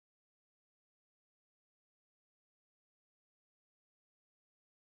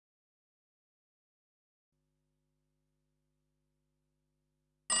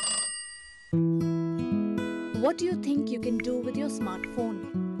What do you think you can do with your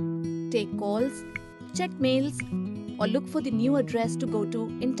smartphone? Take calls, check mails, or look for the new address to go to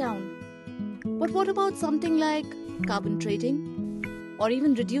in town. But what about something like carbon trading? Or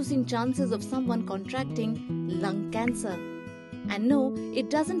even reducing chances of someone contracting lung cancer? And no, it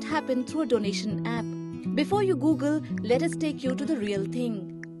doesn't happen through a donation app. Before you Google, let us take you to the real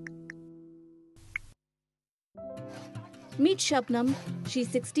thing. Meet Shabnam. She's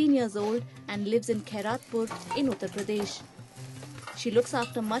 16 years old and lives in Khairatpur in Uttar Pradesh. She looks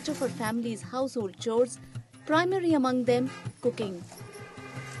after much of her family's household chores, primary among them cooking.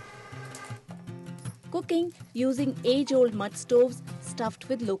 Cooking using age-old mud stoves stuffed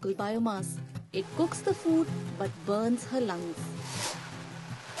with local biomass. It cooks the food but burns her lungs.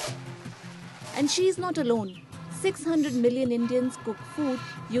 And she's not alone. 600 million Indians cook food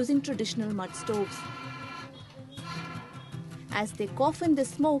using traditional mud stoves. As they cough in the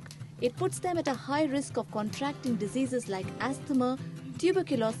smoke, it puts them at a high risk of contracting diseases like asthma,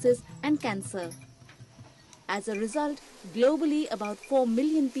 tuberculosis, and cancer. As a result, globally about 4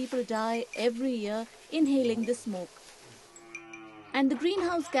 million people die every year inhaling the smoke. And the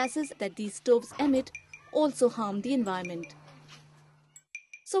greenhouse gases that these stoves emit also harm the environment.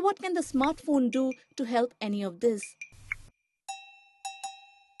 So what can the smartphone do to help any of this?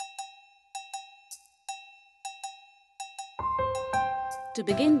 To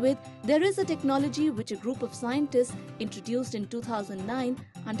begin with, there is a technology which a group of scientists introduced in 2009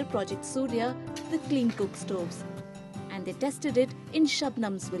 under Project Surya, the Clean Cookstoves. And they tested it in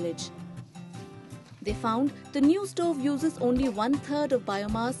Shabnam's village. They found the new stove uses only 1/3 of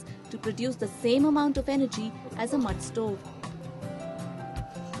biomass to produce the same amount of energy as a mud stove.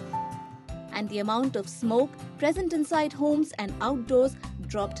 And the amount of smoke present inside homes and outdoors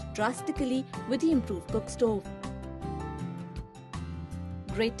dropped drastically with the improved cook stove.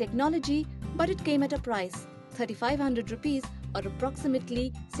 Great technology, but it came at a price, 3,500 rupees or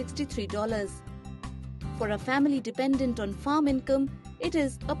approximately $63. For a family dependent on farm income, it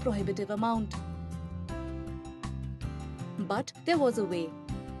is a prohibitive amount. But there was a way.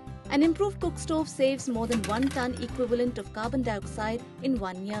 An improved cook stove saves more than 1 ton equivalent of carbon dioxide in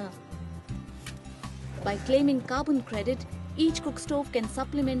 1 year. By claiming carbon credit, each cook stove can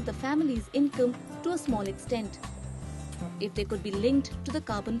supplement the family's income to a small extent, if they could be linked to the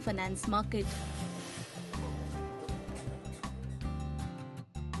carbon finance market.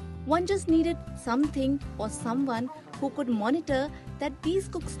 One just needed something or someone who could monitor that these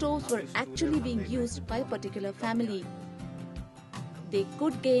cook stoves were actually being used by a particular family. They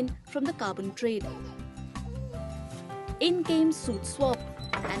could gain from the carbon trade. In came SootSwap,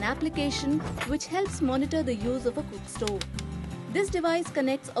 an application which helps monitor the use of a cook stove. This device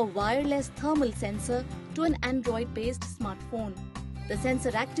connects a wireless thermal sensor to an Android-based smartphone. The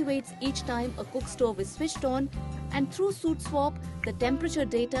sensor activates each time a cook stove is switched on, and through SootSwap, the temperature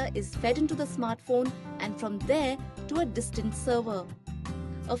data is fed into the smartphone and from there to a distant server.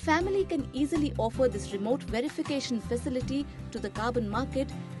 A family can easily offer this remote verification facility to the carbon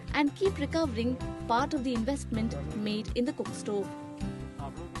market and keep recovering part of the investment made in the cook stove.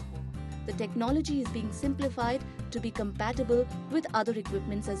 The technology is being simplified to be compatible with other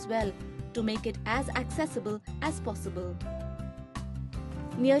equipments as well, to make it as accessible as possible.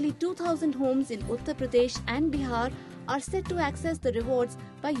 Nearly 2,000 homes in Uttar Pradesh and Bihar are set to access the rewards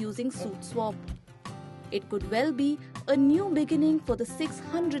by using SootSwap. It could well be a new beginning for the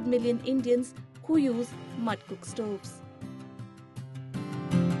 600 million Indians who use mud cook stoves.